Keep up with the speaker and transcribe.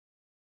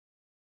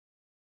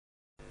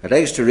I'd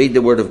like us to read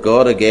the Word of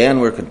God again.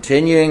 We're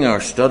continuing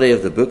our study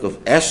of the book of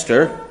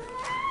Esther.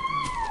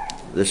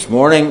 This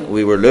morning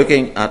we were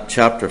looking at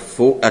chapter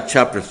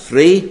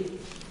 3,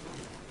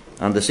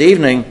 and this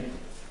evening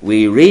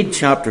we read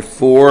chapter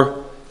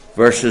 4,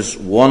 verses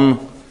 1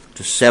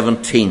 to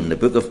 17. The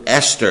book of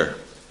Esther.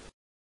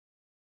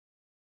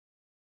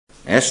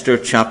 Esther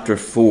chapter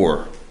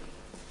 4.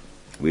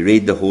 We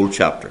read the whole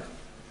chapter.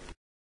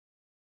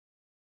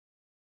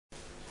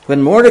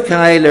 When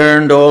Mordecai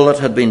learned all that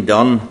had been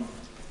done,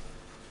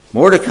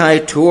 Mordecai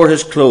tore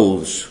his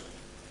clothes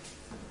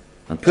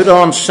and put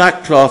on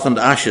sackcloth and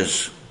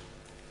ashes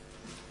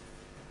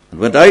and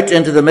went out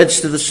into the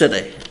midst of the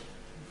city.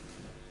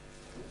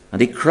 And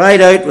he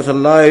cried out with a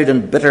loud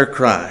and bitter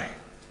cry.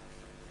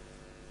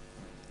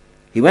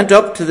 He went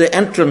up to the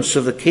entrance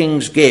of the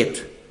king's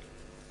gate,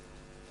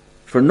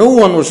 for no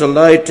one was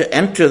allowed to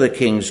enter the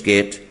king's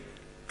gate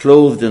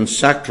clothed in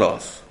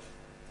sackcloth.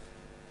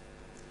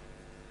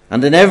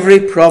 And in every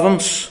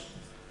province,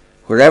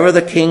 wherever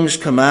the king's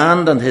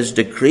command and his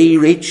decree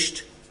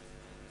reached,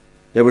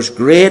 there was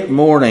great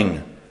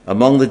mourning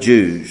among the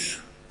Jews,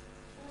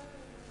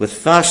 with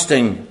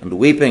fasting and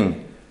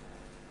weeping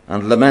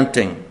and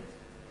lamenting,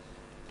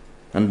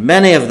 and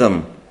many of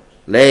them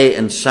lay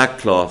in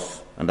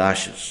sackcloth and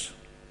ashes.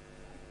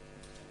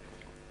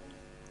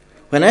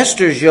 When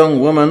Esther's young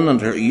woman and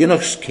her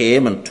eunuchs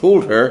came and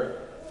told her,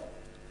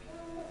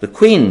 the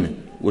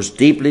queen was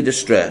deeply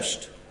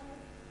distressed.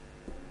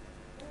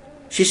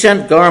 She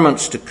sent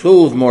garments to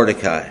clothe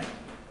Mordecai,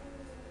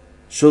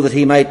 so that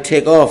he might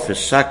take off his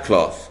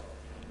sackcloth,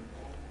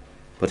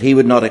 but he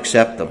would not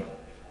accept them.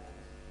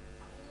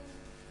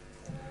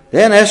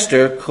 Then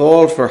Esther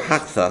called for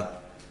Hathach,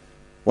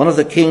 one of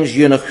the king's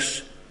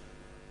eunuchs,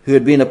 who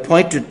had been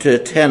appointed to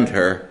attend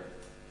her,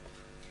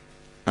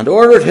 and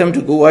ordered him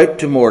to go out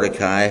to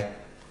Mordecai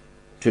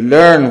to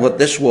learn what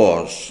this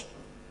was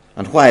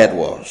and why it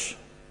was.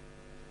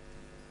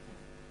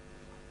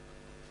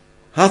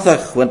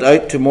 Hathach went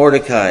out to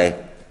Mordecai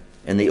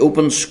in the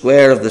open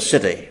square of the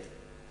city,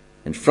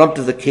 in front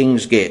of the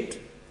king's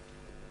gate.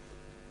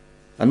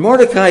 And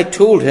Mordecai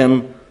told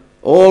him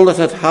all that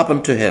had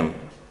happened to him,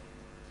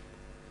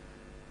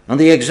 and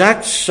the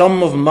exact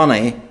sum of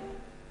money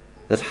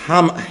that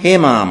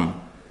Haman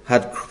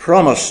had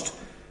promised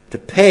to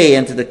pay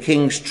into the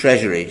king's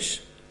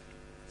treasuries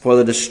for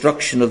the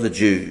destruction of the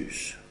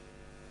Jews.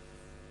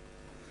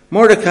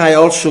 Mordecai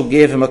also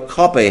gave him a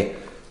copy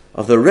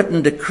of the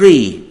written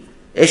decree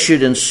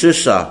issued in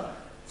Susa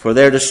for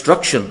their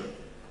destruction,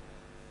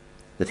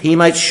 that he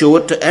might show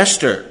it to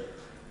Esther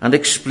and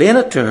explain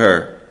it to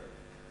her,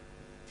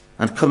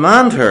 and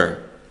command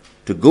her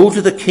to go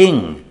to the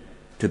king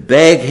to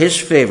beg his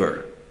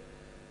favor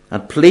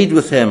and plead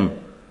with him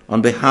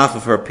on behalf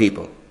of her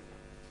people.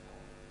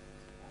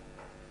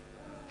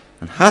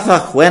 And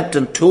Hathach went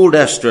and told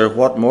Esther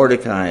what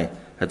Mordecai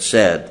had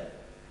said.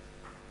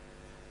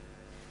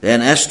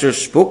 Then Esther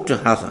spoke to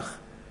Hathach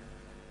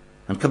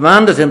and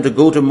commanded him to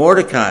go to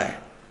Mordecai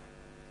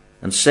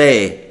and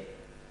say,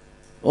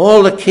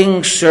 all the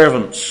king's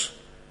servants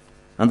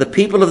and the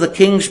people of the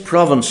king's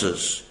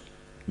provinces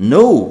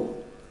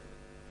know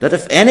that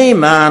if any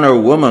man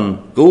or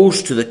woman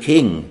goes to the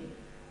king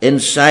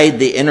inside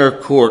the inner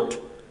court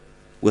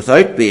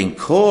without being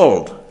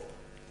called,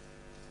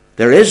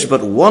 there is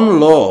but one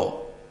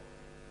law: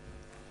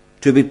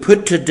 to be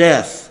put to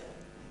death,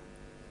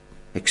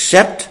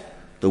 except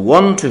the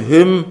one to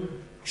whom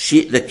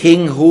the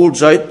king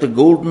holds out the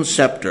golden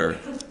scepter,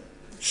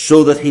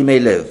 so that he may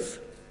live.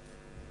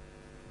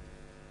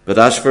 But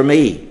as for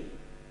me,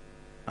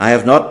 I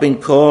have not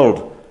been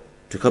called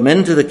to come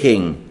into the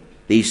king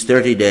these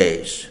 30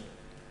 days.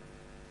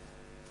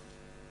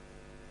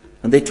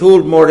 And they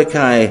told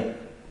Mordecai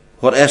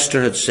what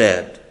Esther had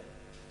said.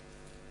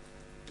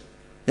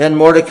 Then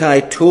Mordecai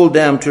told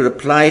them to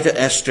reply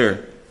to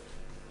Esther,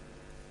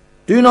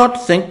 do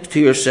not think to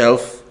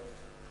yourself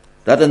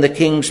that in the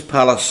king's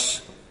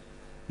palace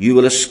you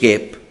will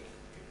escape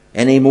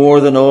any more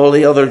than all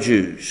the other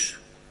Jews.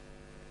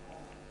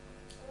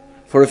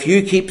 For if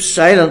you keep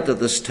silent at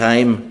this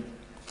time,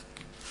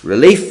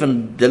 relief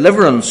and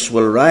deliverance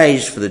will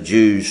rise for the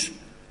Jews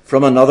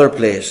from another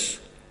place,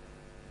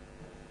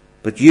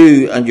 but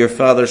you and your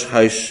father's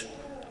house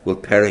will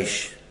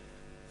perish.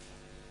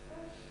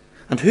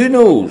 And who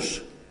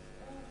knows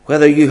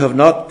whether you have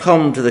not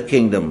come to the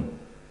kingdom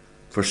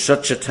for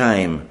such a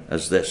time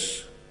as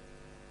this?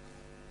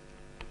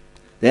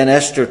 Then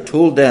Esther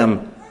told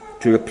them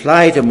to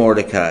reply to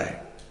Mordecai,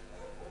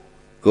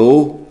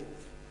 go,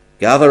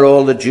 gather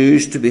all the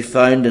Jews to be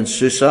found in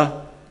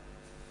Susa,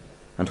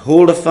 and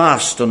hold a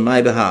fast on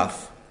my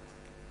behalf.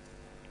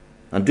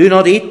 And do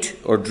not eat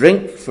or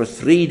drink for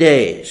 3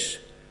 days,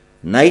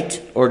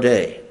 night or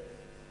day.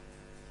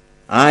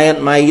 I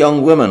and my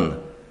young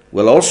women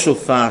will also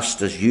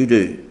fast as you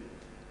do.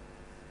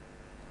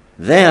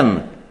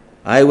 Then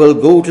I will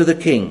go to the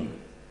king,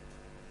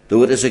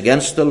 though it is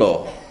against the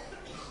law.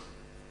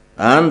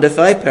 And if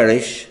I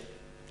perish,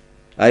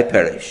 I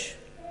perish.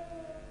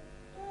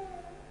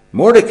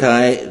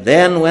 Mordecai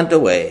then went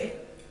away,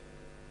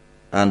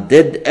 and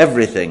did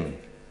everything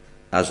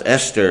as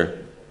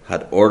Esther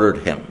had ordered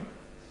him.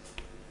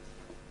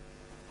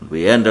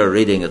 We end our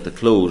reading at the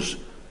close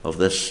of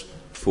this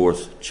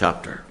 4th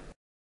chapter.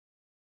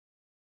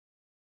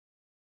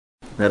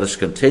 Let us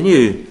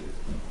continue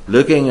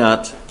looking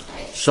at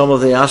some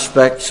of the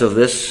aspects of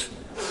this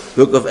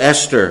book of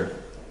Esther.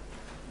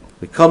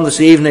 We come this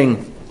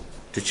evening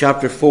to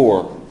chapter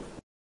 4.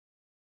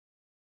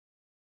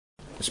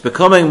 It's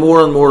becoming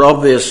more and more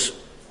obvious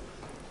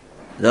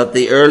that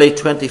the early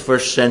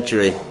 21st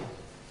century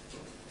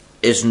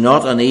is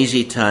not an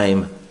easy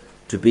time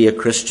to be a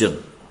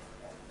Christian.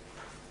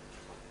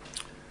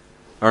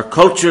 Our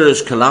culture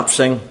is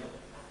collapsing.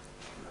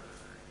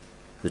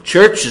 The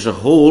church as a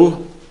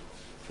whole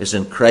is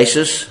in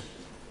crisis.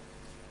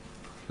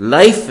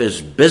 Life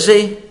is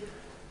busy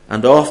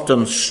and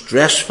often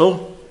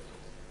stressful.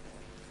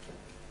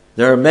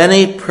 There are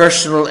many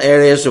personal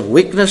areas of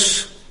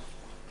weakness.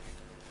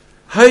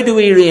 How do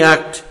we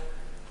react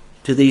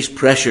to these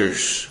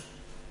pressures?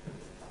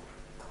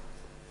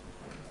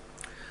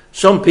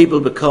 Some people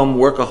become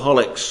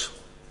workaholics.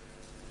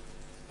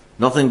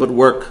 Nothing but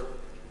work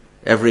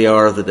every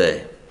hour of the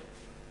day.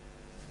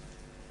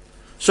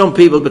 Some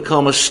people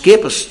become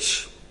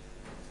escapists,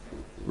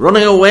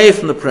 running away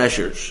from the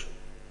pressures,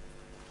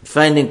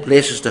 finding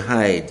places to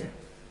hide.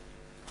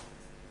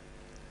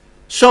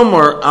 Some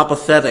are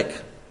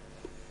apathetic.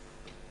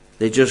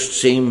 They just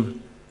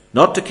seem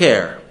not to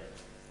care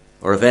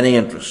or of any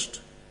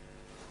interest.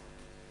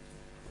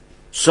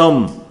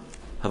 Some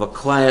have a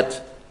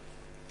quiet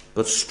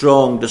but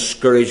strong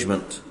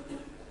discouragement.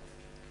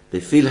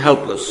 They feel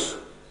helpless.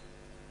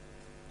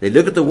 They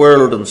look at the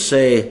world and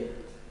say,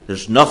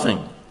 there's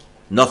nothing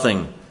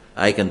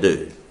I can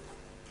do.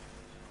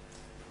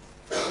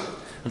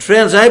 And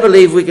friends, I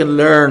believe we can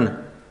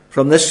learn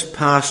from this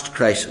past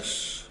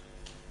crisis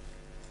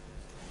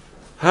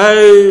how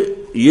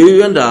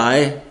you and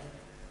I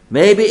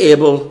may be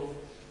able,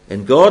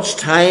 in God's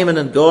time and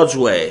in God's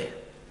way,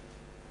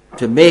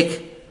 to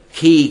make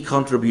key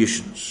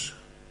contributions.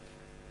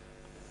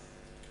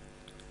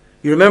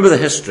 You remember the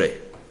history.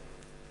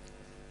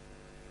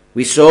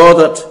 We saw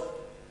that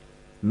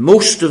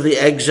most of the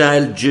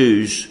exiled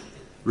Jews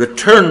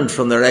returned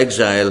from their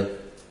exile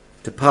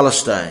to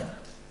Palestine.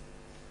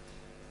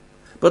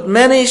 But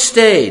many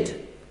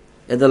stayed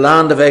in the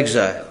land of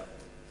exile.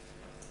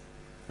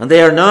 And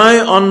they are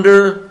now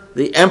under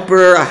the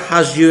Emperor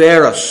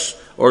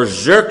Ahasuerus, or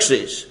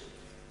Xerxes,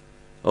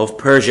 of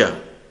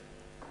Persia.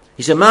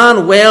 He's a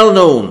man well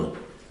known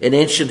in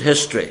ancient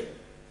history.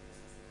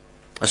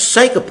 A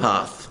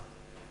psychopath.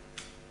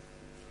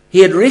 He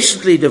had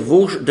recently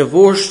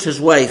divorced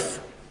his wife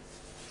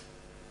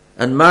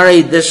and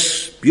married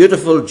this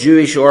beautiful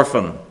Jewish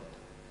orphan,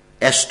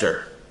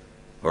 Esther,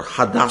 or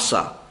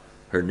Hadassah,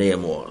 her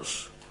name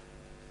was.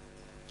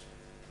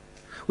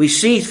 We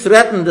see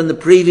threatened in the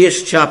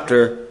previous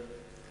chapter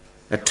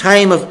a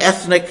time of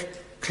ethnic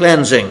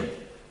cleansing.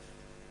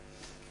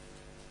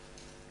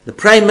 The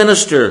Prime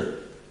Minister,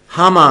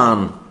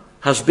 Haman,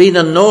 has been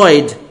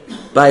annoyed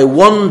by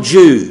one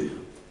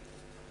Jew,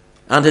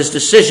 and his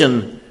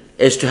decision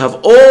is to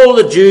have all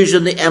the Jews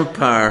in the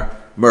empire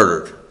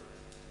murdered.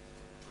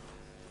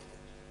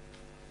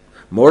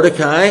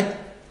 Mordecai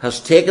has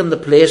taken the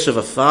place of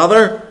a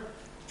father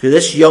to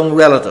this young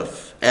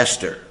relative,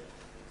 Esther.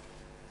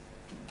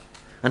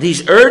 And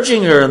he's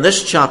urging her in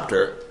this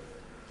chapter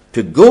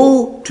to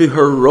go to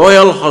her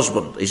royal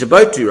husband. He's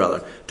about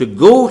to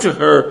go to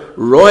her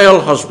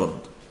royal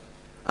husband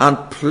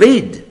and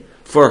plead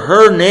for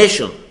her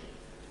nation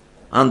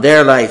and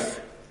their life.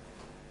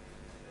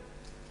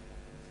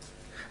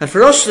 And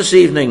for us this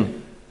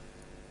evening,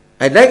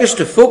 I'd like us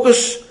to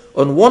focus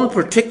on one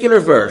particular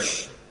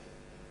verse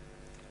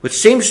which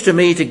seems to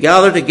me to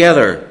gather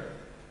together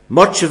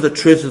much of the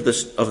truth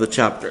of the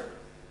chapter.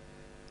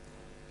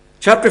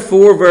 Chapter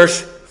 4,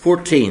 verse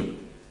 14.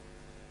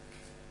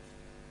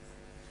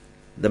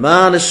 The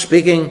man is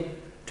speaking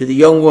to the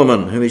young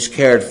woman whom he's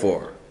cared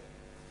for.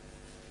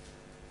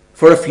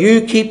 For if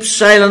you keep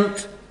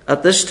silent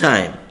at this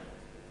time,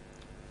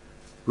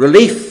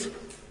 relief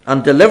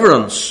and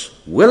deliverance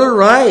will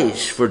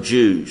arise for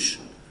Jews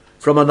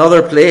from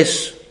another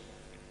place,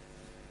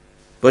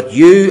 but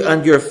you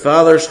and your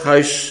father's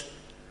house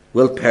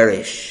will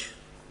perish.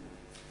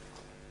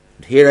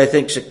 And here I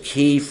think is a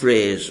key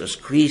phrase, a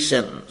key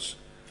sentence.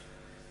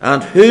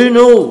 And who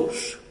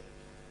knows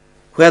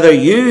whether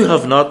you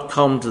have not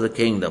come to the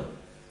kingdom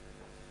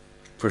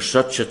for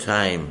such a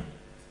time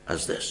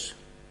as this.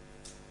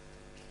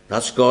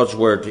 That's God's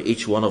word to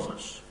each one of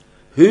us.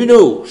 Who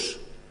knows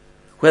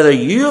whether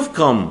you have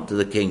come to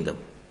the kingdom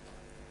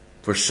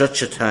for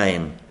such a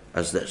time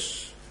as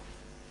this.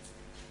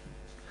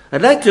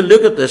 I'd like to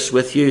look at this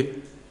with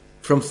you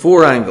from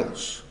 4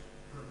 angles.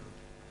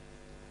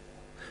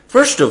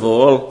 First of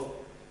all,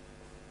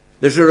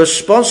 there's a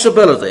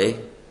responsibility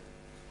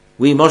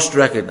we must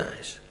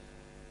recognize.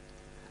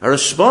 A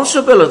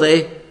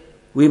responsibility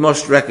we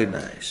must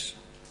recognize.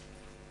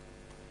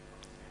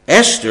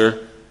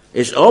 Esther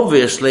is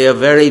obviously a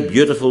very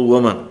beautiful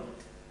woman.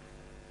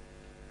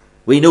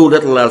 We know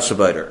little else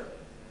about her.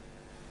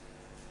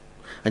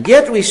 And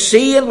yet we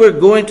see, and we're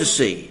going to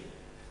see,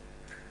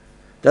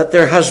 that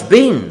there has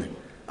been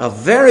a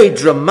very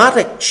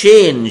dramatic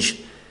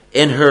change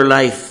in her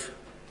life.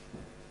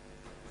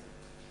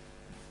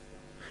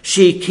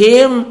 She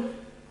came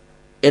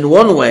in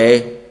one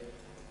way.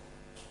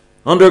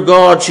 Under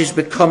God, she's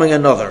becoming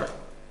another.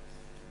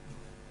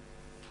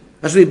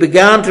 As we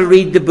began to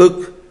read the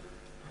book,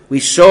 we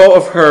saw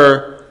of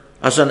her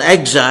as an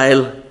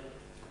exile,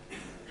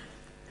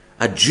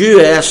 a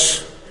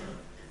Jewess,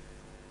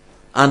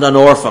 and an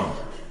orphan.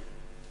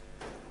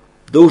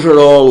 Those are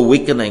all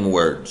weakening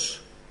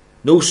words.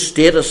 No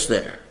status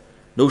there,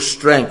 no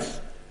strength,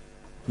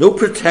 no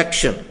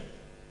protection.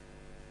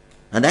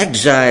 An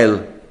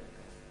exile,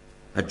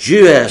 a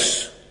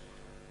Jewess,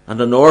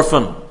 and an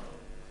orphan.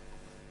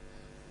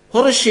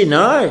 What is she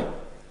now?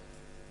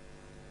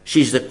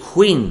 She's the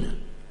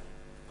queen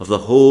of the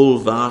whole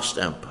vast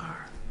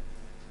empire.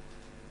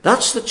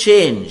 That's the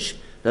change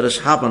that has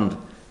happened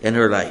in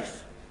her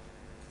life.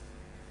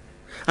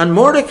 And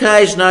Mordecai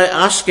is now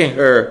asking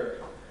her,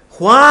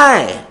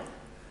 why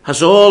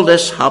has all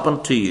this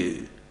happened to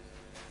you?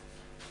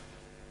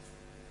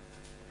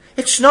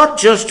 It's not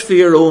just for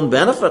your own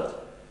benefit,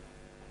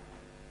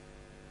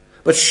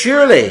 but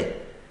surely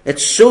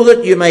it's so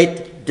that you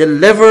might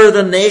deliver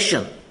the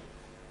nation.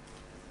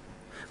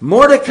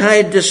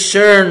 Mordecai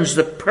discerns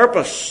the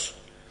purpose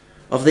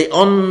of the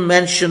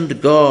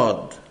unmentioned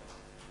God.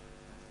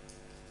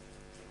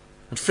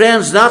 And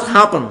friends, that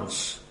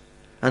happens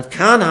and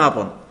can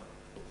happen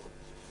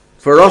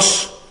for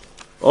us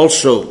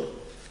also.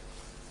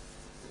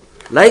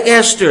 Like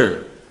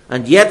Esther,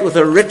 and yet with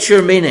a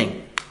richer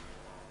meaning,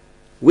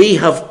 we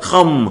have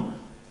come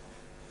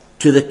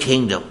to the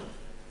kingdom.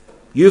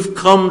 You've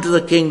come to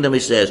the kingdom, he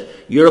says.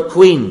 You're a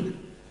queen.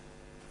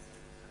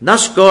 And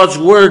that's God's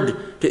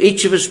word to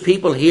each of his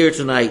people here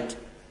tonight.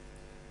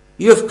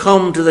 You have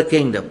come to the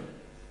kingdom.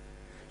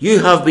 You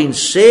have been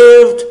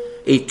saved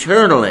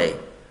eternally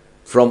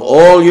from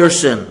all your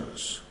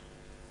sins.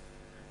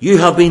 You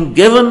have been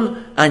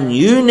given a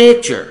new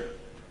nature,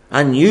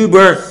 a new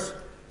birth.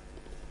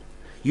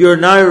 You're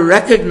now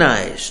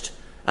recognized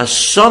as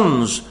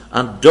sons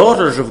and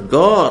daughters of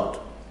God.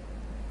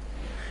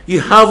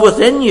 You have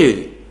within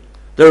you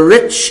the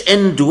rich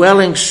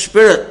indwelling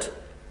Spirit,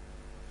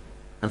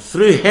 and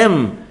through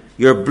him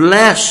you're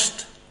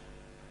blessed.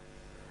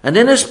 And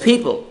in his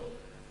people,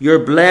 you're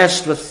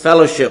blessed with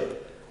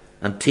fellowship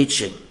and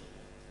teaching.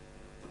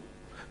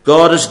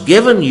 God has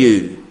given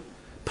you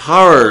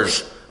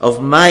powers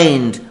of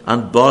mind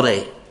and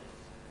body.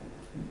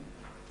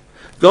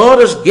 God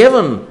has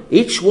given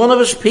each one of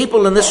his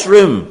people in this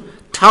room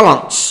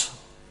talents,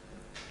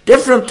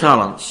 different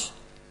talents,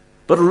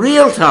 but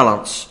real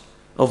talents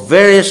of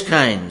various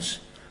kinds,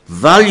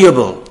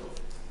 valuable.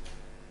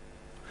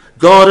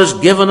 God has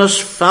given us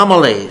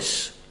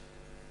families.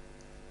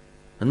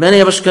 And many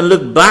of us can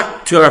look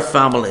back to our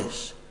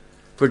families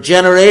for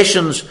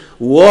generations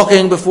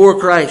walking before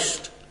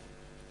Christ.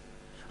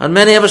 And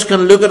many of us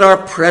can look at our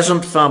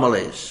present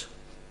families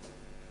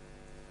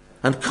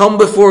and come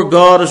before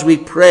God as we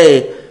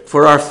pray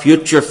for our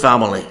future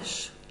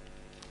families.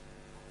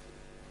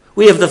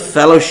 We have the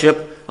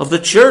fellowship of the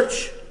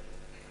church.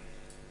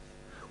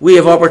 We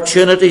have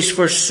opportunities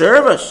for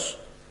service.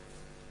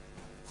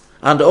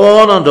 And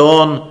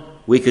on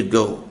we could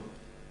go.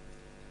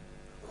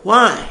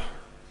 Why?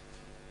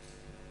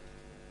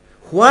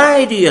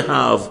 Why do you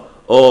have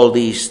all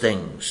these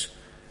things?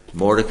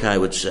 Mordecai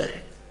would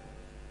say.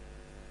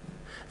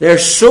 They're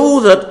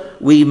so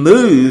that we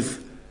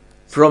move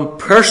from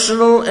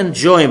personal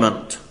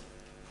enjoyment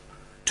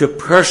to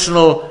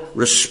personal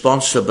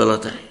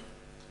responsibility.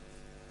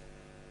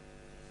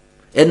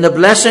 In the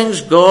blessings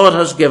God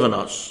has given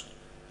us,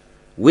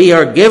 we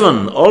are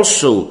given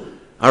also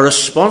a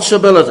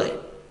responsibility,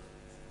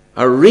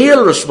 a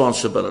real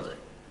responsibility,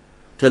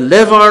 to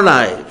live our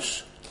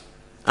lives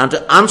and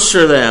to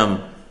answer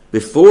them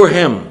before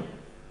him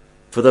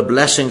for the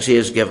blessings he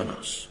has given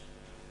us.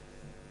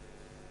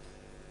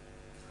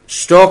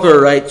 Stalker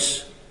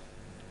writes,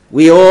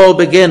 we all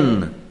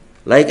begin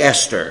like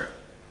Esther,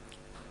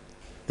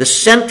 the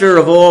center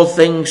of all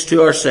things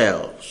to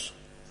ourselves,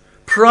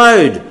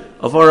 proud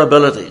of our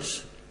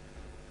abilities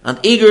and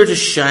eager to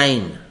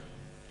shine.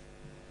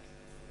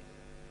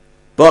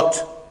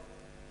 But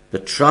the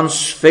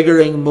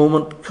transfiguring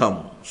moment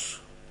comes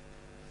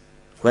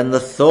when the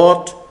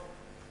thought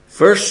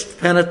first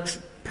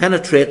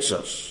penetrates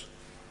us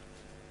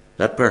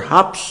that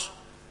perhaps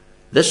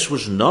this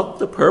was not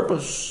the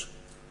purpose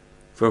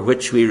for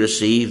which we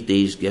received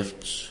these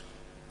gifts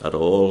at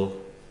all.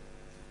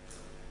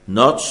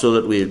 Not so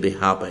that we would be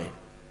happy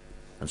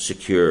and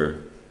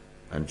secure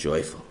and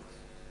joyful.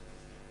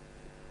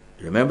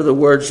 Remember the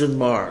words in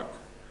Mark.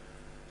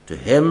 To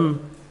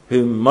him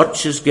whom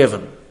much is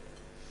given,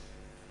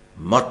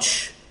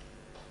 much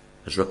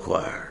is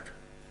required.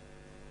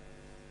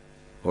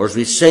 Or as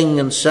we sing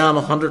in Psalm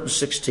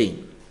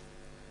 116,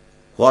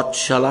 what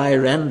shall I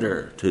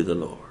render to the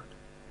Lord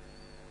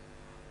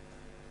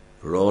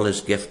for all his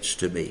gifts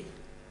to me?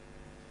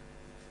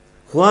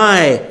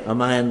 Why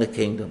am I in the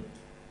kingdom?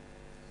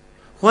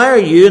 Why are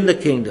you in the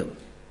kingdom?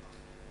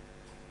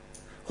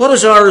 What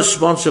is our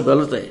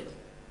responsibility?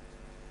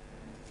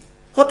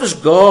 What does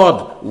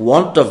God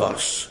want of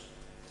us?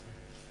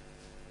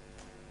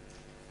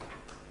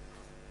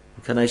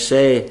 Can I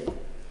say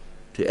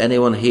to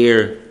anyone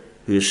here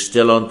who is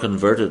still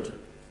unconverted,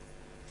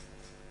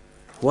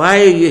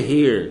 why are you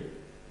here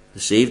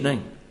this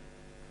evening?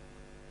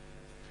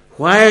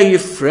 Why are you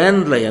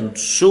friendly and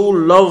so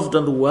loved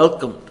and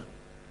welcomed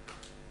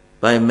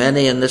by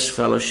many in this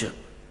fellowship?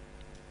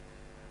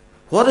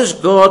 What is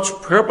God's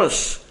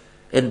purpose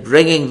in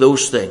bringing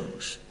those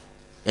things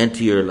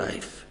into your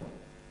life?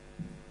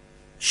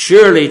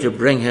 Surely to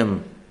bring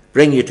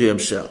you to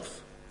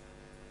himself.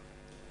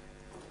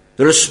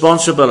 The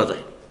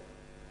responsibility.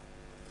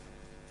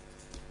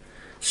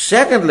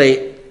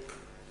 Secondly,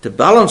 to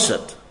balance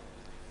it,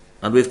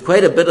 and we've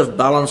quite a bit of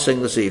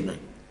balancing this evening.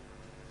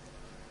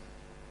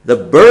 The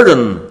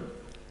burden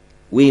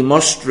we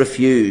must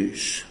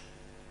refuse.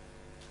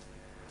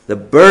 The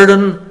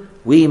burden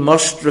we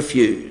must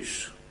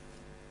refuse.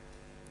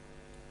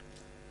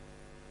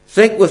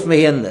 Think with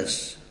me in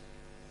this.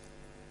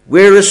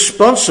 We're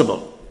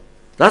responsible.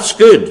 That's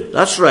good.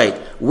 That's right.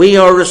 We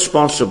are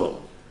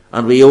responsible,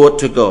 and we owe it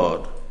to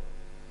God.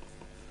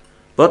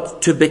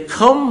 But to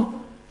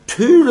become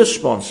too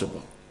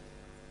responsible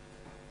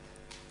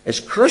is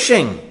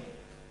crushing.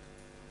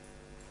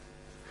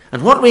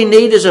 And what we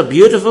need is a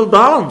beautiful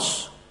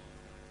balance.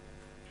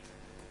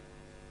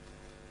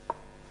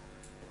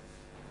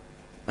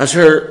 As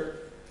her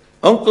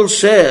uncle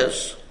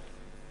says,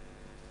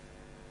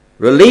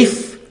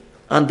 relief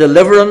and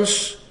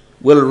deliverance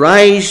will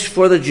rise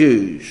for the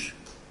Jews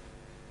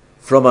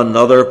from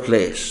another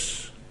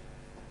place.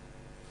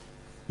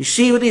 You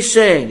see what he's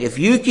saying? If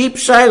you keep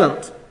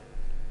silent,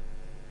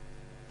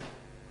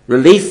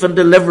 relief and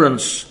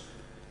deliverance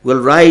will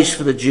rise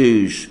for the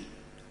Jews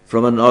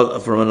from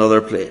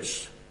another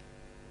place.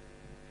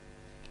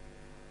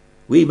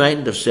 We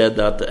mightn't have said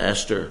that to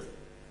Esther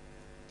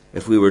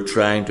if we were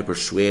trying to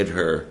persuade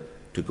her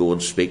to go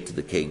and speak to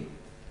the king.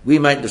 We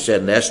mightn't have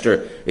said to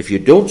Esther, if you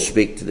don't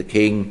speak to the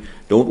king,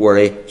 don't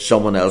worry,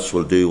 someone else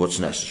will do what's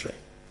necessary.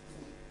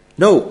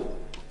 No.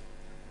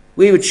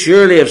 We would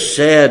surely have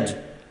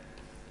said,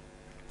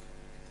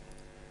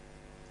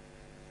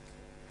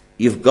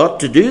 you've got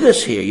to do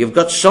this here. You've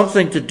got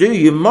something to do.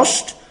 You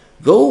must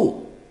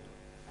go.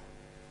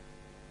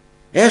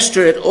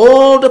 Esther, it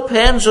all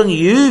depends on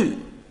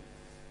you.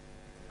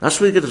 That's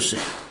what he could have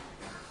said.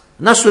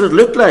 And that's what it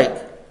looked like.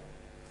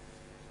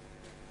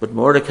 But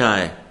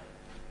Mordecai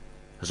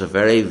has a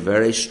very,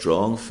 very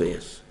strong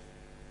faith.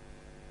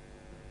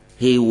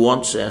 He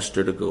wants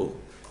Esther to go.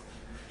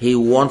 He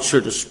wants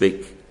her to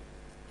speak.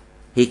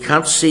 He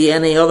can't see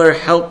any other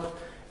help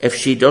if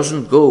she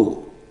doesn't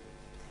go.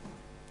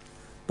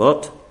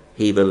 But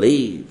he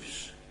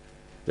believes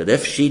that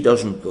if she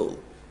doesn't go,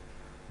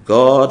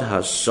 God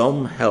has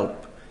some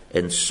help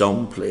in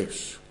some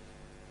place.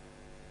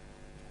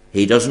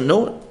 He doesn't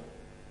know it.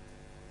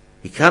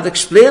 He can't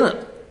explain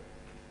it.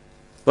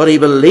 But he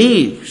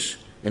believes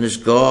in his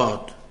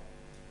God.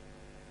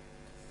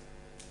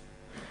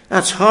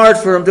 That's hard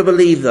for him to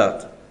believe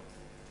that.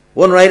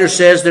 One writer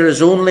says there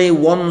is only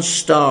one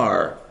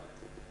star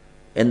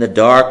in the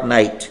dark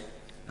night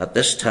at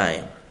this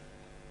time,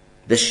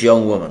 this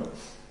young woman.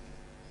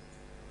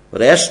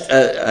 But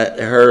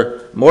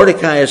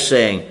Mordecai is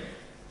saying,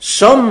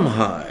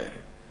 somehow,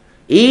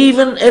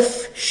 even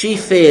if she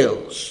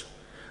fails,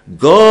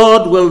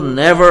 God will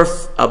never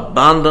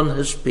abandon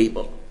his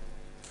people.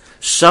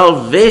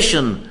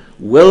 Salvation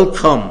will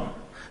come.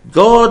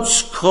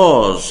 God's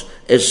cause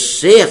is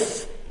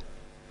safe.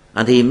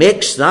 And he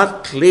makes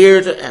that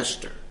clear to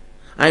Esther.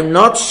 I'm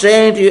not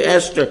saying to you,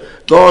 Esther,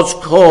 God's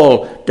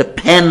call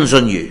depends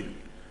on you.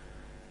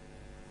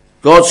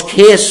 God's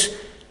case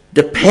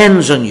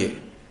depends on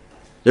you.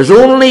 There's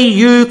only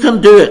you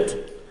can do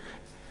it.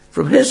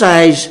 From his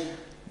eyes,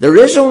 there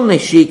is only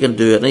she can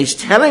do it. And he's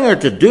telling her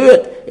to do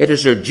it. It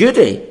is her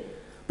duty.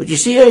 But you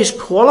see how he's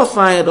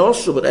qualifying it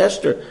also with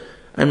Esther.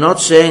 I'm not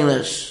saying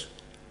this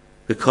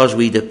because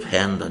we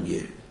depend on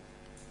you.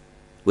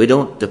 We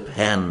don't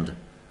depend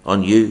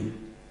on you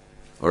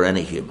or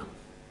any human.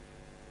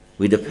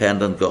 We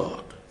depend on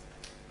God.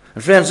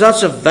 And friends,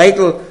 that's a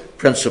vital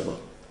principle.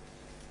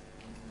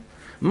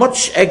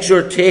 Much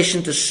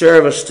exhortation to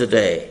service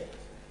today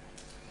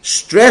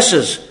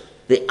stresses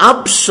the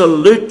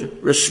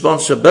absolute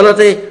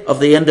responsibility of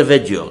the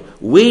individual.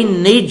 We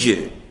need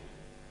you.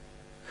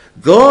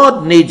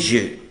 God needs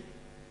you.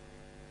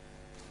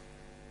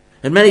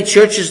 In many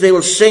churches they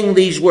will sing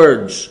these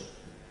words: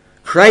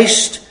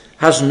 Christ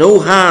has no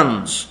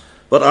hands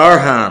but our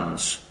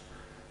hands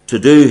to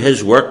do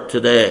his work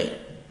today.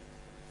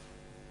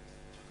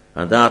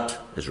 And that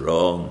is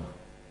wrong.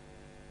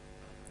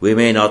 We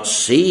may not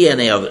see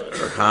any of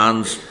our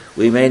hands,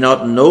 we may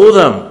not know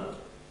them,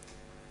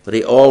 but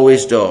he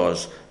always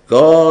does.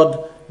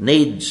 God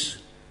needs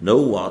no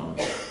one.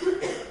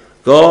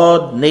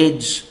 God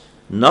needs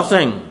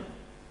nothing.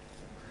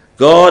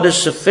 God is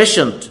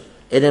sufficient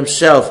in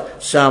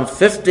himself. Psalm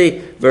 50,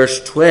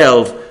 verse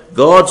 12,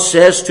 God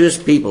says to his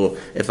people,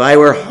 if I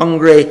were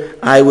hungry,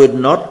 I would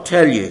not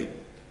tell you,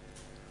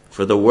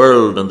 for the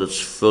world and its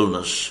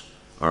fullness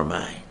are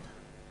mine.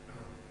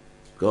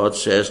 God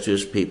says to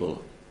his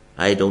people,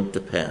 I don't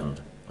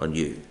depend on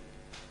you.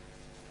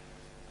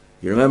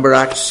 You remember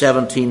Acts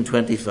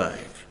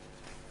 17:25.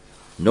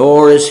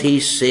 Nor is he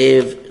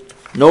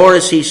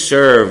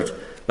served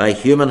by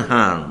human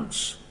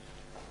hands,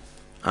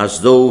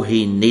 as though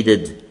he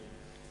needed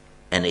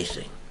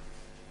anything.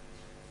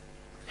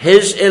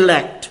 His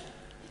elect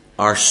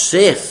are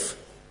safe.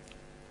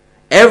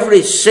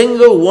 Every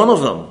single one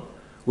of them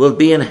will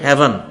be in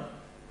heaven.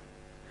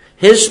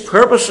 His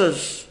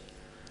purposes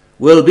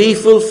will be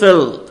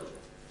fulfilled.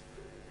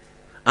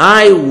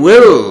 I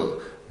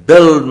will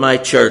build my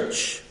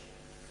church,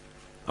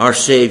 our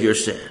Savior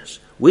says.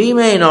 We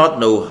may not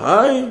know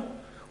how,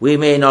 we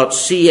may not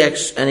see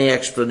any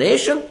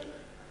explanation,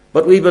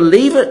 but we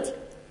believe it.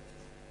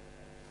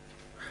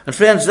 And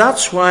friends,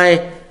 that's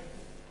why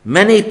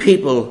many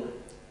people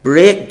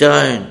break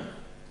down.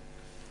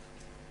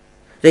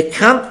 They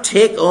can't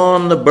take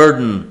on the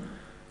burden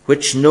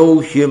which no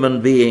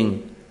human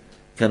being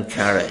can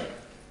carry.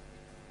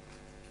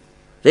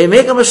 They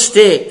make a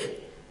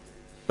mistake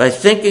by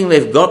thinking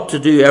they've got to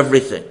do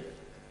everything.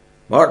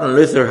 Martin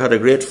Luther had a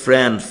great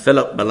friend,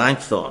 Philip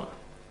Melanchthon,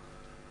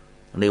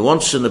 and he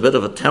once in a bit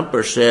of a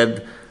temper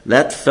said,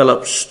 let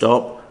Philip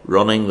stop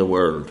running the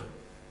world.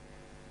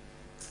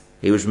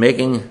 He was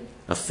making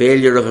a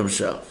failure of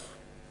himself.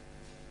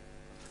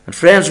 And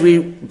friends,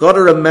 we've got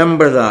to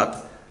remember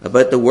that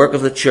about the work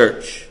of the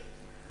church.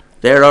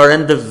 There are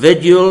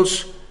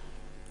individuals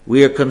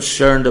we are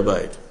concerned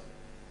about.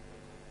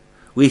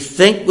 We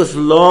think with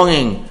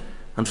longing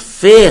and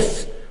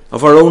faith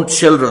of our own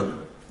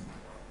children.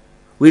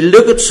 We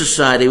look at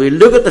society, we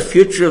look at the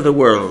future of the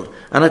world,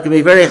 and it can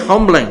be very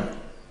humbling.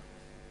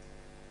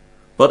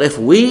 But if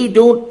we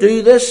don't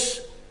do this,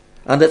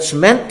 and it's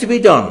meant to be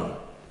done,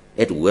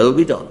 it will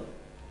be done.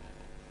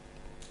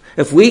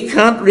 If we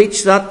can't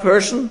reach that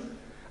person,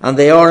 and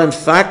they are in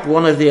fact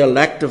one of the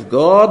elect of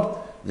God,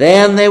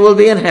 then they will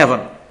be in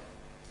heaven.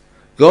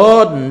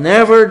 God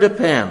never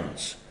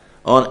depends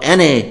on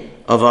any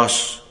of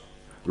us.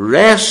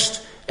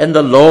 Rest in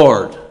the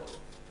Lord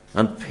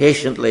and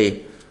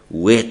patiently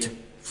wait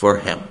for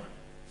him.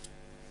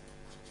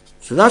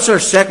 So that's our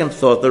second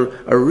thought,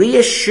 a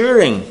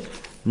reassuring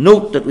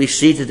note that we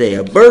see today,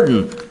 a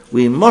burden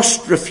we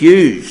must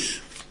refuse.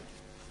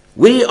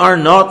 We are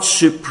not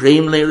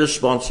supremely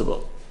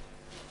responsible.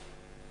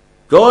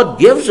 God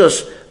gives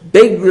us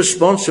big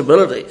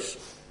responsibilities,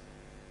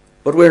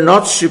 but we're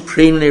not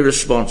supremely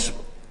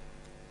responsible.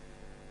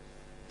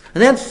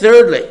 And then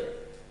thirdly,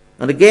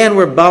 and again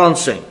we're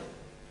balancing,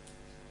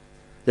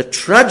 the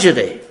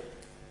tragedy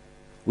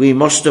we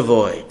must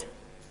avoid.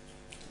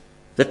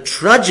 The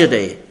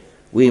tragedy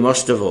we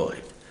must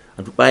avoid.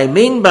 And what I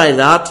mean by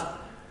that,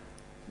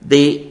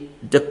 the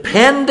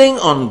depending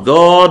on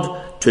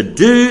God to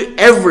do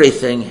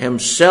everything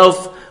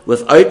himself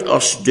without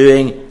us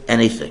doing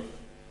anything.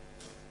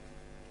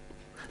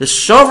 The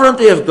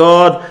sovereignty of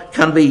God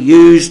can be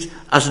used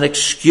as an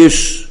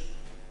excuse.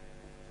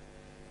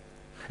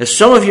 If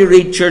some of you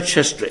read church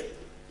history,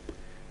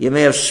 you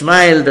may have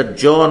smiled at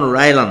John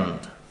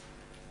Ryland,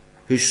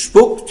 who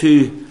spoke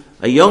to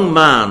a young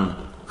man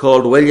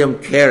called William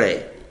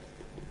Carey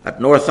at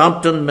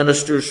Northampton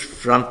Ministers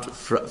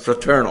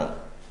Fraternal.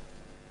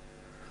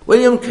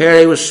 William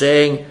Carey was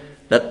saying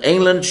that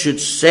England should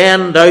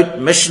send out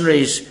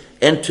missionaries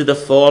into the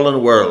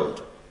fallen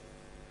world.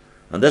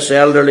 And this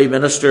elderly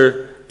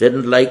minister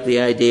didn't like the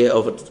idea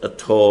of it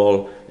at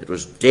all. It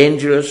was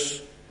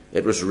dangerous.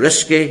 It was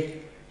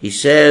risky. He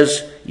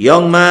says,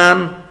 young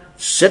man,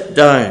 sit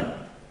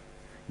down.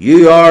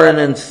 You are an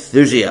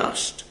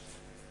enthusiast.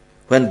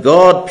 When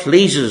God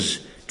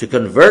pleases to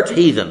convert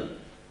heathen,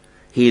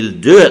 he'll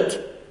do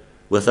it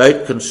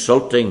without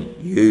consulting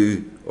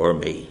you or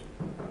me.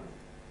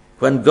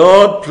 When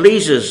God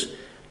pleases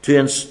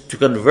to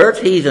convert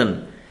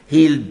heathen,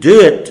 he'll do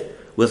it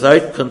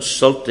without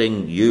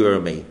consulting you or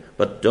me.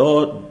 But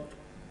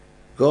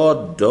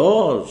God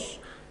does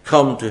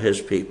come to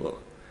his people,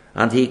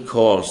 and he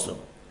calls them,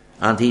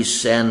 and he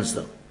sends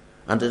them,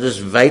 and it is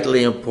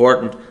vitally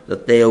important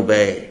that they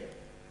obey.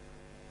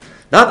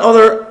 That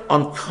other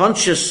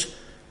unconscious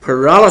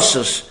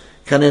paralysis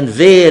can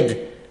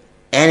invade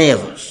any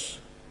of us.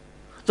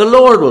 The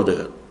Lord will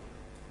do it.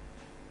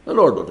 The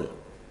Lord will do it.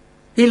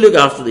 He'll look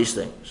after these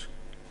things.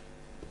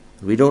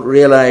 We don't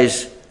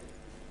realize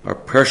our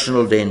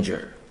personal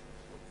danger.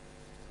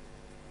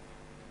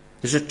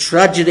 There's a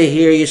tragedy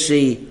here, you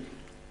see,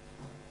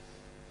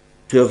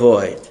 to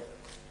avoid.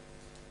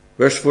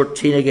 Verse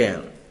 14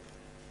 again.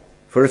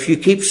 For if you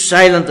keep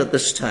silent at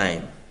this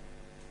time,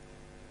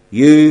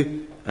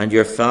 you and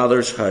your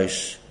father's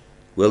house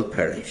will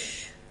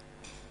perish.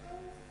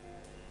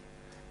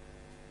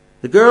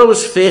 The girl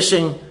was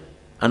facing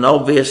an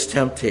obvious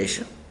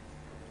temptation.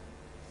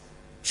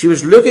 She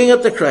was looking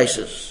at the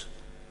crisis,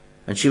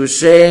 and she was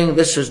saying,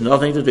 this has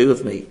nothing to do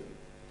with me.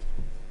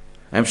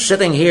 I'm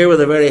sitting here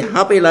with a very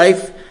happy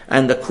life.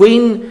 I'm the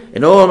queen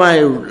in all my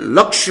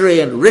luxury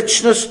and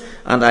richness,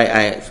 and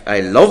I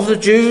love the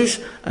Jews.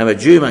 I'm a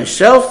Jew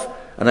myself,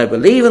 and I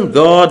believe in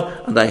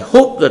God, and I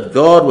hope that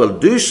God will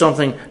do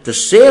something to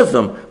save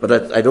them,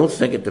 but I don't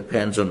think it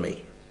depends on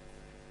me.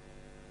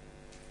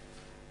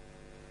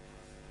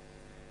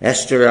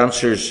 Esther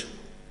answers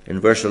in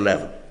verse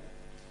 11,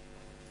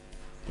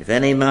 if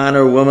any man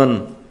or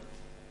woman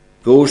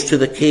goes to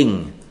the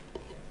king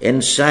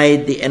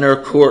inside the inner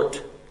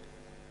court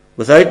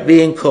without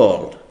being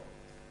called,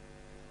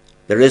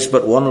 there is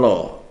but one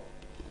law: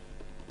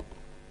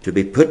 to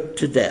be put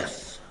to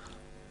death,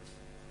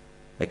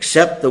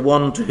 except the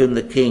one to whom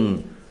the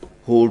king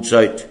holds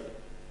out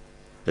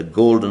the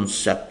golden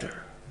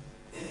scepter.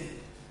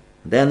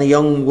 And then the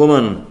young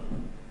woman,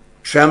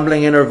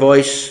 trembling in her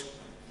voice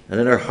and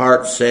in her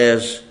heart,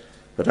 says,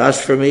 but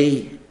as for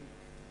me,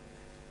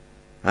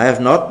 I have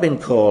not been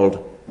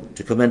called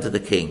to come into the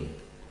king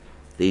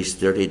these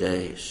 30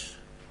 days.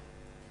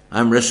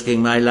 I'm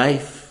risking my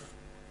life.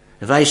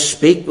 If I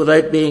speak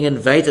without being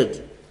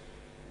invited,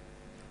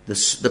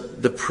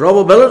 the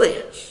probability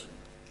is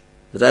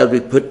that I'll be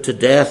put to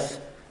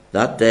death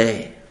that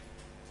day.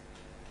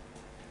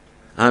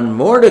 And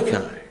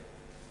Mordecai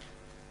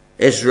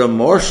is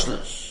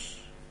remorseless.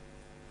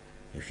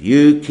 If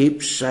you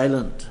keep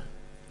silent,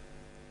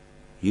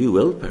 you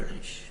will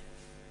perish.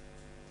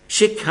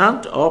 She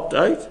can't opt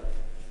out.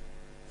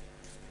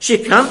 She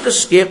can't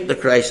escape the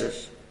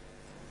crisis.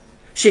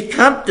 She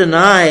can't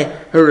deny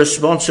her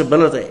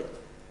responsibility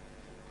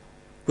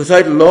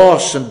without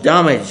loss and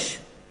damage.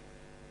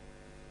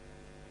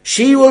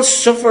 She will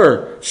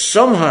suffer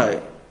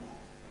somehow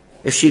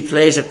if she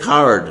plays a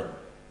coward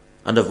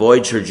and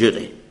avoids her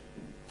duty.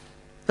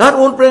 That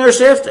won't bring her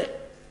safety.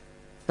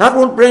 That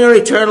won't bring her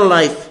eternal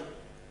life.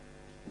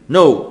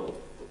 No.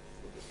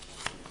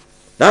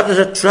 That is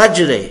a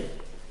tragedy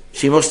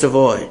she must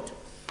avoid.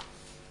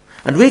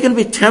 And we can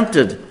be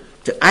tempted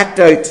to act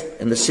out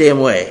in the same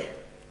way.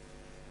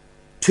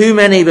 Too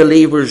many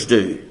believers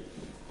do.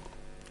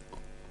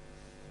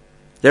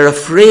 They're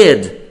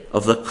afraid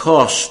of the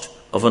cost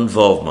of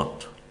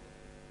involvement.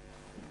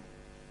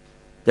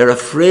 They're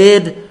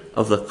afraid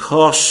of the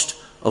cost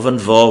of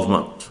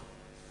involvement.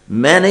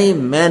 Many,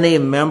 many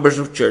members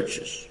of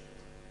churches,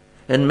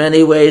 in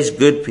many ways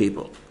good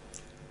people,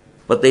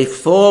 but they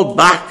fall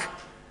back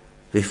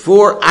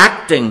before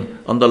acting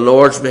on the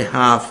Lord's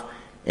behalf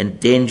in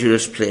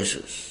dangerous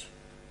places.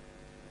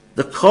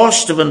 The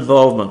cost of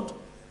involvement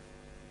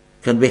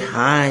can be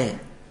high.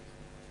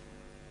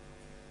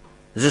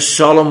 There's a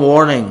solemn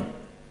warning.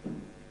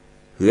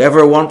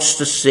 Whoever wants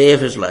to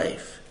save his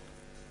life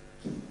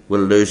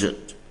will lose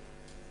it.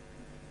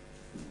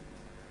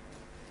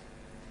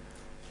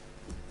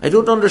 I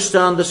don't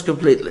understand this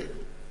completely.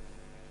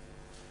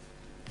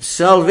 The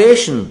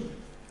salvation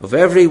of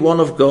every one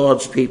of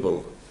God's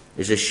people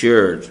is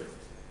assured.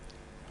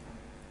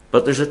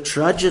 But there's a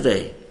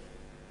tragedy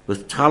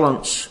with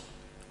talents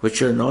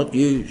which are not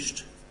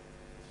used.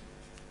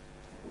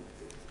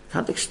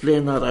 Can't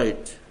explain that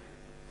out.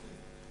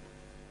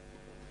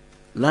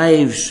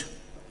 Lives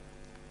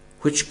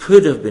which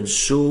could have been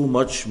so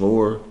much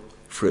more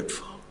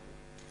fruitful.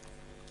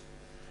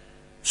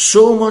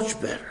 So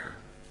much better.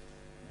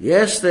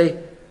 Yes,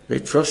 they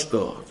trust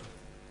God.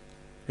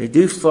 They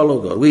do follow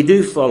God. We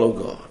do follow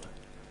God.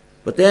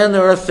 But then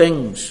there are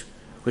things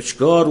which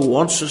God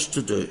wants us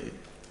to do,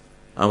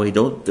 and we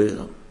don't do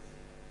them.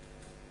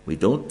 We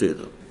don't do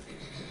them.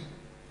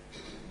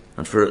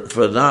 And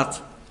for that,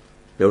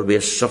 there will be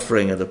a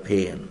suffering and a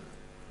pain.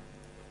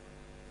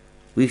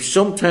 We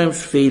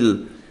sometimes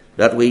feel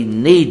that we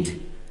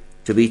need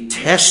to be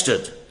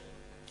tested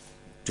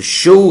to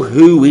show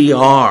who we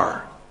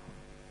are.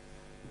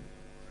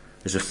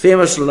 There's a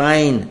famous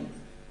line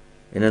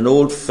in an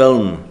old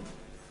film.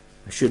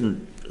 I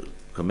shouldn't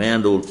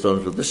commend old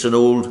films, but this is an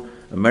old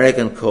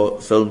American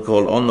film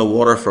called On the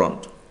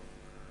Waterfront.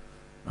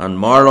 And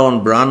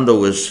Marlon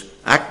Brando is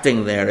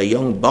acting there, a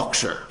young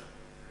boxer,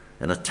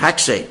 in a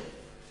taxi,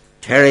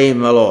 Terry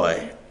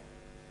Malloy.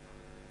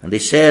 And he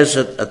says,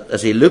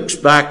 as he looks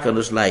back on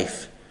his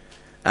life,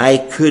 I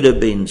could have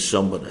been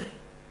somebody.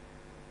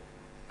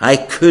 I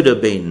could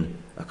have been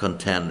a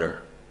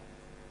contender.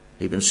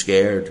 He'd been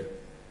scared.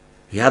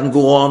 He hadn't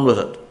gone on with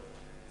it.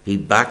 He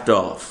backed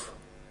off.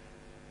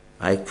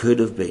 I could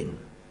have been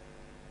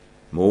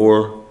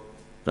more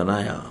than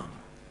I am.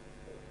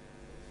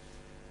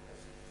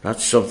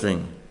 That's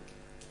something,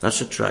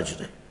 that's a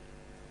tragedy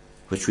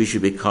which we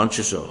should be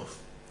conscious of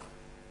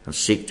and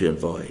seek to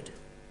avoid.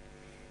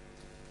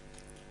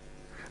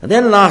 And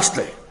then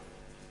lastly,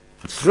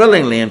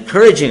 thrillingly,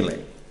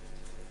 encouragingly,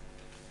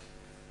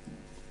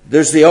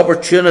 there's the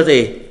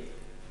opportunity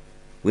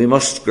we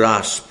must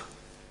grasp.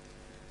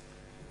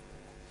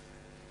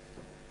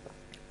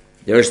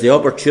 There's the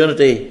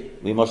opportunity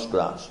we must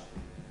grasp.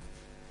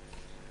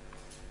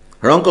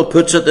 Her uncle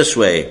puts it this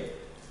way: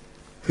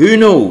 who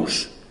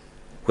knows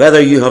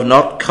whether you have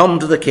not come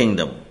to the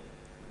kingdom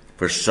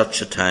for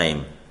such a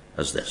time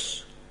as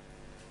this?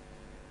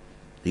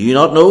 Do you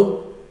not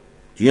know?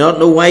 Do Do you not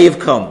know why you've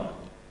come?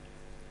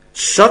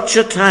 Such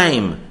a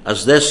time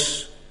as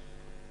this,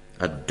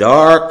 a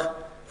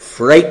dark,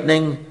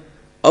 frightening,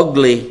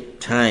 ugly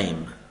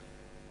time.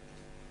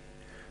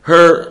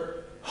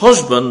 Her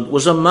husband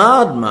was a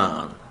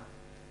madman.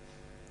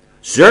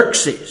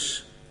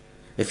 Xerxes.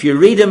 If you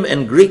read him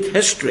in Greek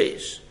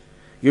histories,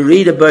 you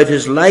read about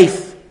his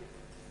life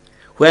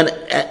when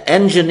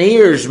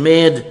engineers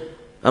made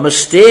a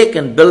mistake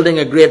in building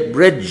a great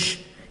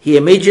bridge. He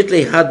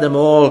immediately had them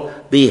all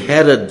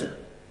beheaded.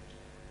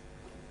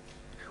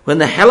 When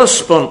the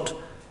Hellespont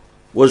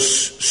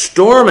was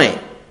stormy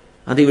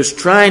and he was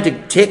trying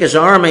to take his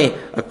army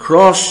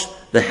across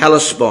the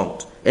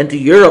Hellespont into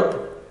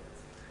Europe,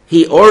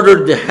 he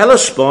ordered the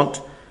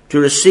Hellespont to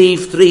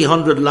receive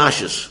 300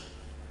 lashes,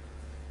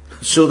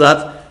 so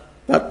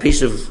that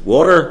piece of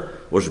water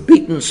was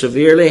beaten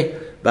severely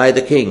by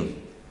the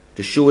king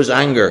to show his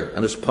anger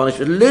and his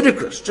punishment.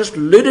 Ludicrous, just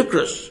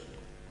ludicrous.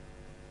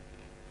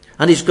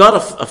 And he's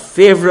got a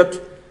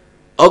favourite,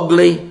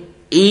 ugly,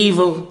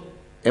 evil,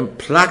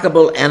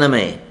 implacable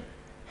enemy,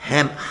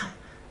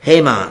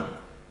 Haman.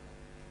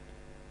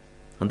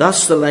 And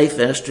that's the life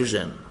Esther's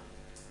in.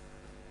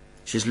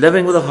 She's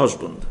living with a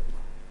husband,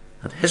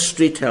 and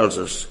history tells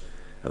us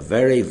a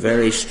very,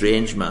 very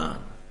strange man.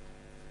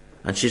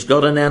 And she's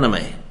got an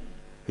enemy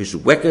who's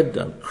wicked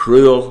and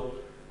cruel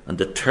and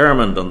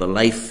determined on the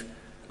life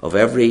of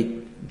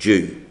every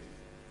Jew.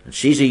 And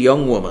she's a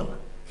young woman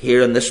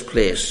here in this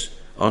place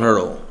on her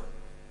own.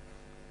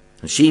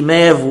 And she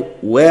may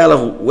well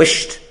have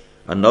wished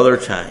another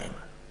time.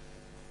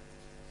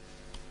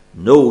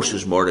 No,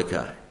 says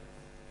Mordecai,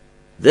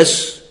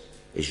 this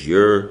is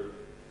your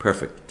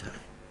perfect time.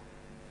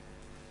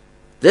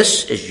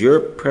 This is your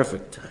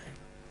perfect time.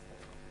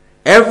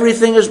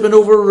 Everything has been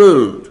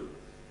overruled.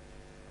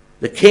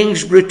 The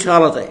king's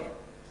brutality,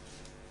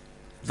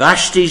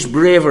 Vashti's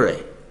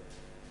bravery,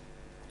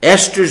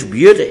 Esther's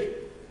beauty.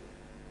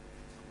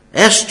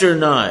 Esther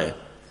now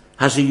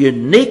has a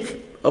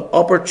unique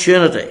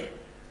opportunity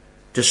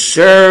to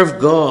serve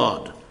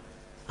God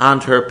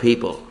and her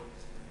people.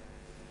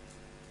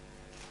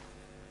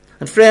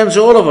 And friends,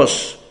 all of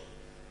us,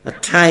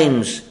 at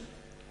times,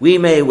 we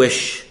may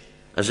wish,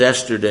 as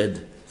Esther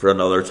did, for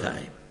another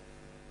time.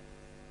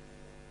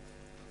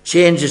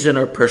 Changes in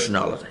our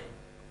personality.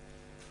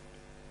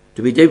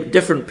 To be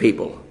different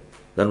people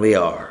than we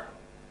are.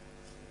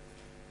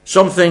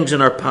 Some things in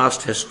our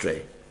past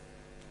history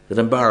that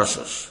embarrass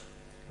us,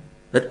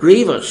 that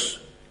grieve us,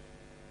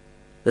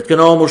 that can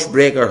almost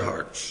break our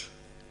hearts.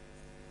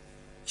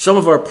 Some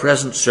of our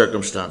present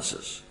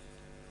circumstances,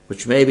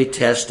 which may be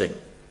testing,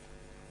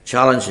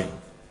 challenging,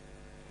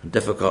 and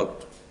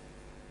difficult.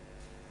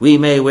 We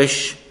may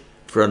wish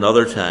for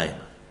another time,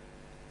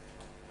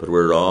 but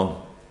we're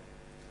wrong.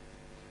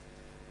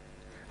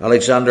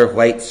 Alexander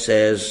White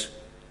says,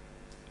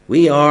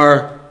 we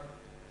are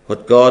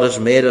what God has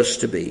made us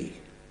to be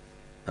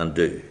and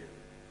do.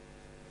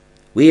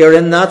 We are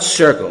in that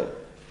circle,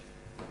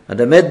 and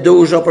amid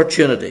those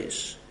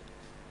opportunities,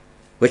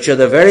 which are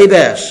the very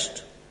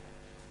best,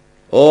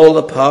 all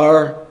the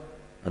power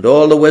and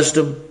all the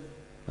wisdom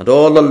and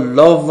all the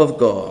love of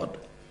God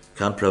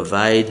can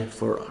provide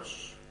for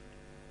us.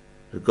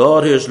 The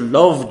God who has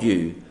loved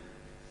you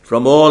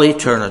from all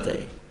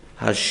eternity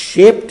has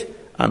shaped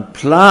and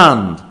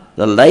planned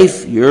the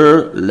life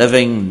you're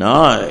living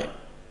now.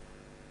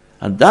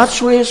 And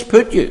that's where He's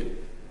put you.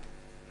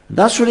 And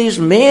that's what He's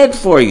made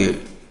for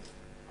you.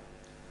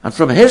 And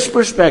from His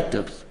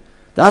perspective,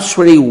 that's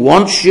where He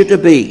wants you to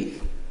be.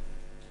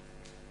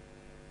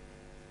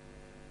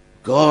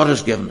 God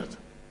has given it.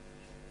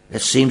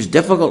 It seems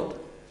difficult.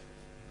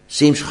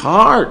 Seems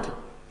hard.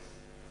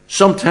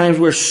 Sometimes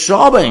we're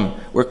sobbing.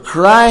 We're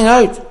crying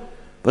out.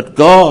 But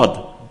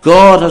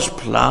God has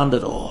planned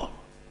it all.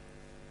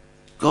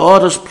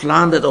 God has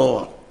planned it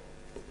all.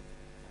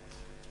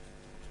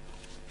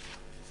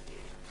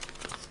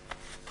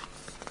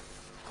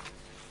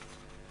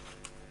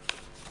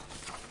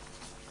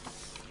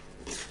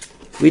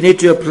 We need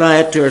to apply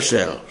it to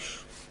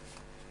ourselves.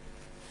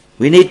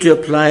 We need to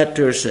apply it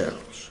to ourselves.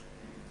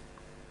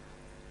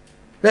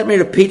 Let me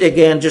repeat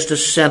again just a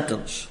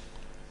sentence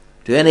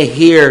to any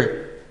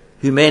here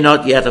who may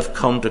not yet have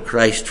come to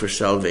Christ for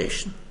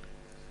salvation.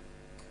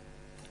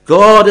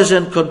 God is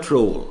in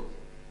control.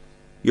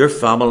 Your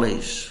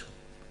families,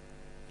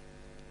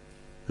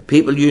 the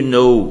people you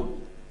know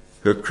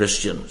who are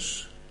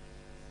Christians,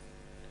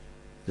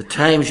 the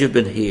times you've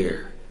been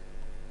here,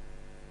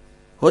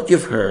 what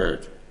you've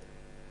heard,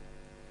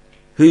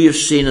 who you've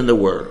seen in the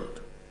world.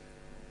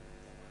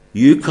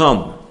 You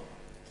come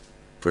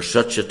for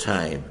such a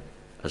time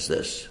as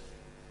this.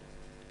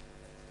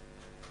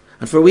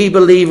 And for we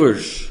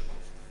believers,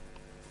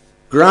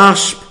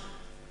 grasp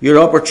your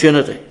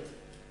opportunity.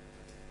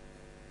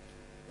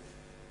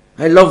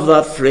 I love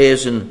that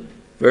phrase in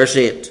verse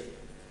 8,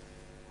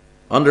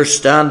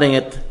 understanding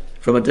it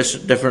from a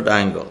different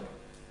angle.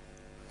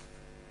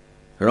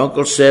 Her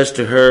uncle says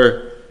to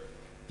her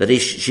that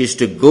she's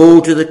to go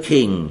to the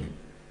king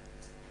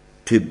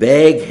to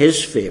beg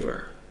his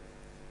favour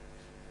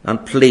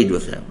and plead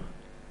with him.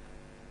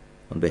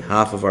 on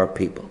behalf of our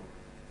people.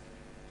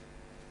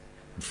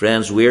 And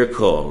friends, we are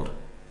called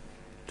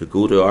to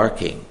go to our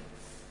King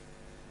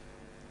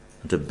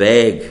and to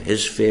beg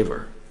his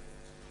favour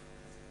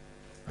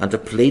and to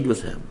plead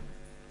with him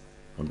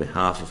on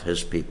behalf of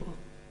his people.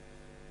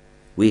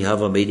 We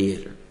have a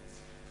mediator.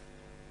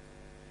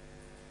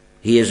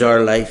 He is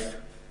our life.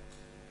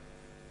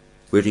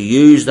 We're to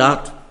use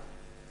that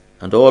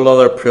and all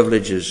other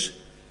privileges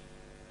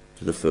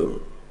to the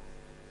full.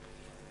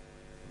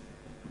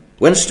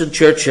 Winston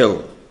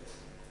Churchill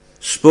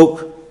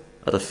spoke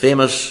at a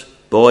famous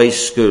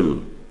boys'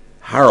 school,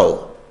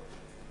 Harrow,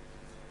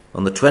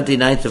 on the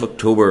 29th of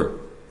October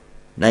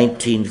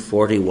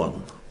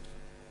 1941.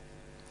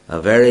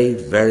 A very,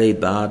 very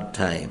bad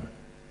time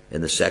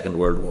in the Second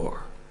World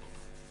War.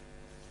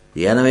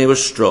 The enemy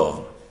was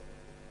strong.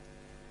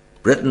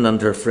 Britain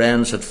and her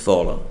friends had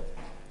fallen.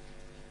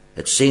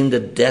 It seemed a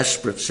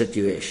desperate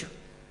situation.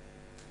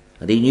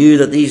 And he knew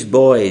that these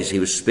boys he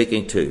was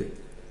speaking to,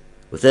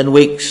 within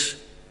weeks,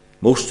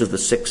 most of the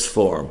sixth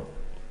form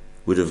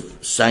would have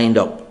signed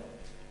up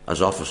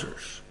as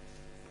officers.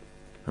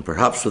 And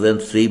perhaps within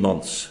 3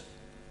 months,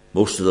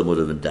 most of them would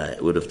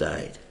have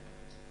died.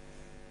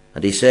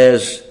 And he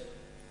says,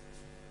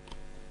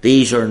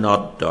 these are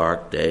not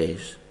dark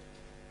days.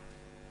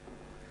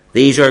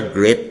 These are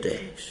great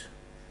days.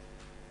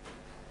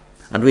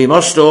 And we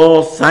must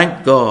all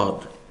thank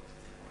God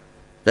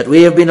that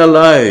we have been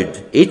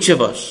allowed, each of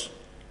us,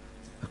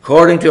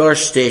 according to our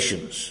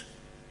stations,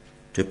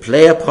 to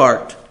play a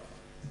part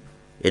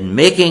in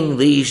making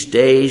these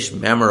days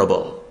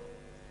memorable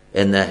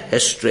in the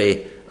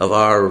history of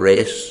our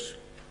race.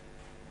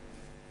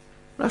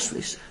 That's what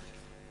he said.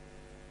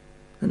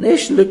 The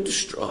nation looked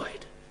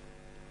destroyed.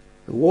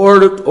 The war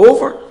looked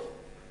over.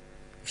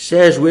 He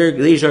says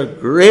these are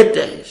great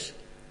days,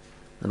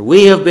 and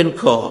we have been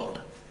called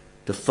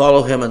to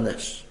follow him in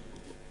this.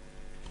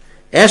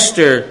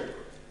 Esther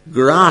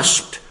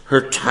grasped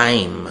her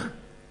time.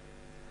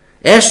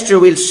 Esther,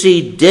 we'll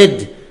see,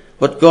 did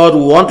what God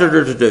wanted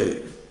her to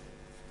do.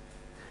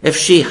 If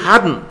she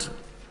hadn't,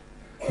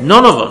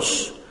 none of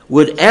us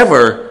would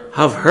ever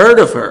have heard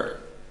of her.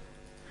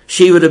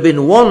 She would have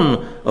been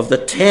one of the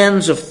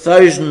tens of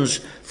thousands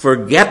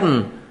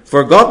forgotten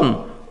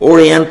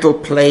Oriental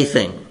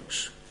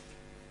playthings.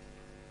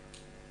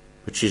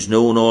 But she's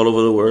known all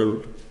over the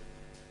world.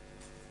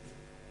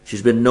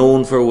 She's been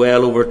known for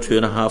well over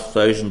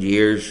 2,500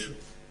 years.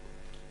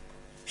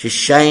 She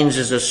shines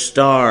as a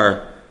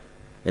star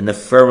in the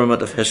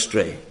firmament of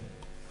history.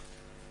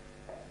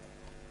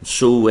 And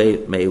so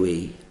may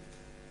we.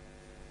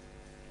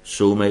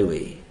 So may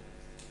we.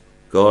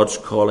 God's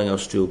calling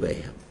us to obey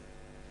him.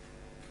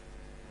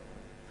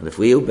 And if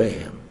we obey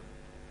him,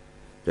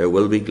 there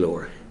will be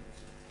glory.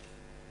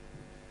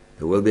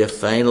 There will be a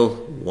final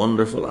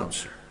wonderful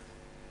answer.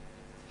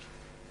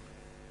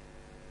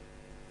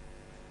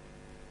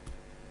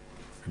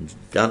 And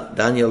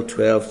Daniel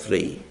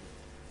 12:3.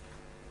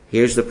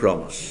 Here's the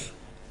promise.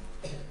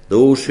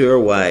 Those who are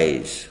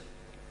wise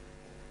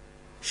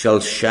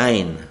shall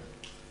shine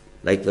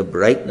like the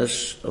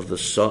brightness of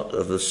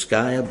the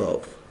sky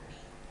above,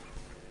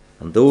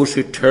 and those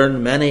who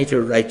turn many to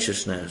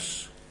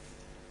righteousness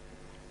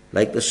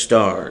like the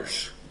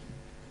stars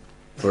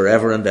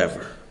forever and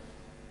ever.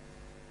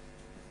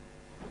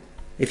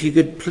 If you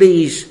could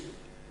please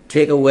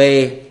take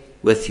away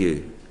with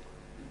you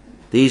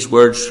these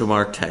words from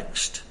our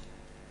text.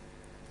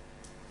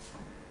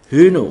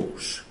 Who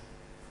knows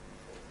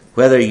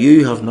whether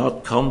you have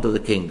not come to the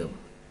kingdom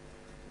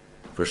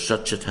for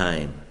such a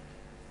time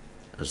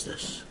as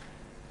this?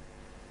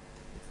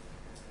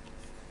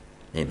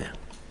 Amen.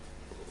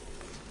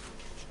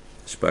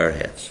 Let's bow our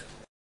heads.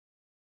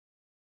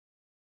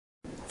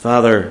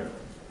 Father,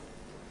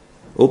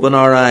 open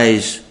our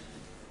eyes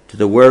to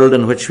the world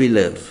in which we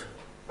live.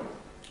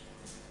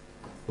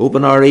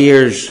 Open our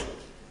ears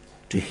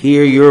to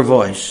hear your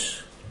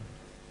voice,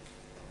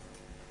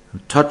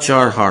 and touch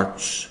our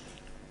hearts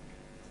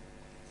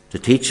to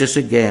teach us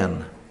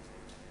again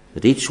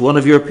that each one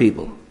of your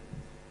people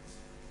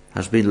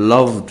has been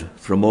loved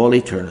from all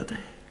eternity,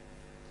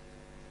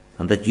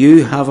 and that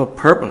you have a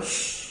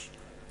purpose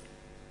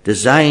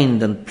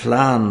designed and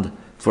planned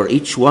for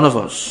each one of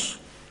us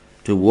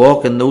to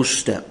walk in those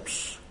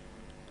steps.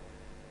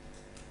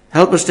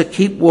 Help us to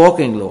keep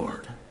walking,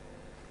 Lord,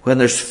 when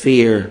there's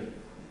fear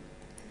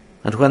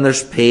and when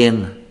there's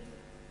pain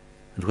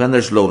and when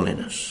there's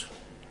loneliness.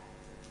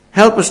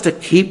 Help us to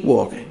keep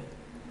walking,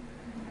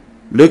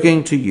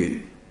 looking to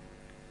you.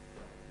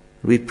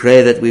 We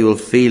pray that we will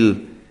feel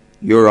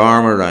your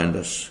arm around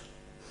us,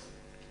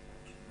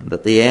 and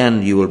at the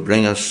end you will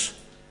bring us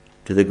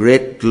to the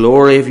great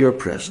glory of your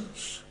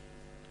presence,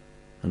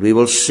 and we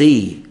will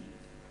see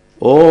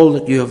all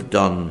that you have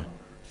done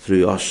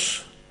through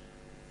us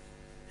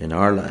in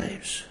our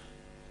lives.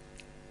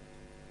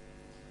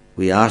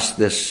 We ask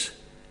this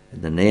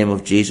in the name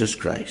of Jesus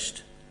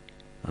Christ,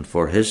 and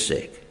for his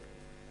sake.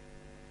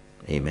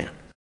 Amen.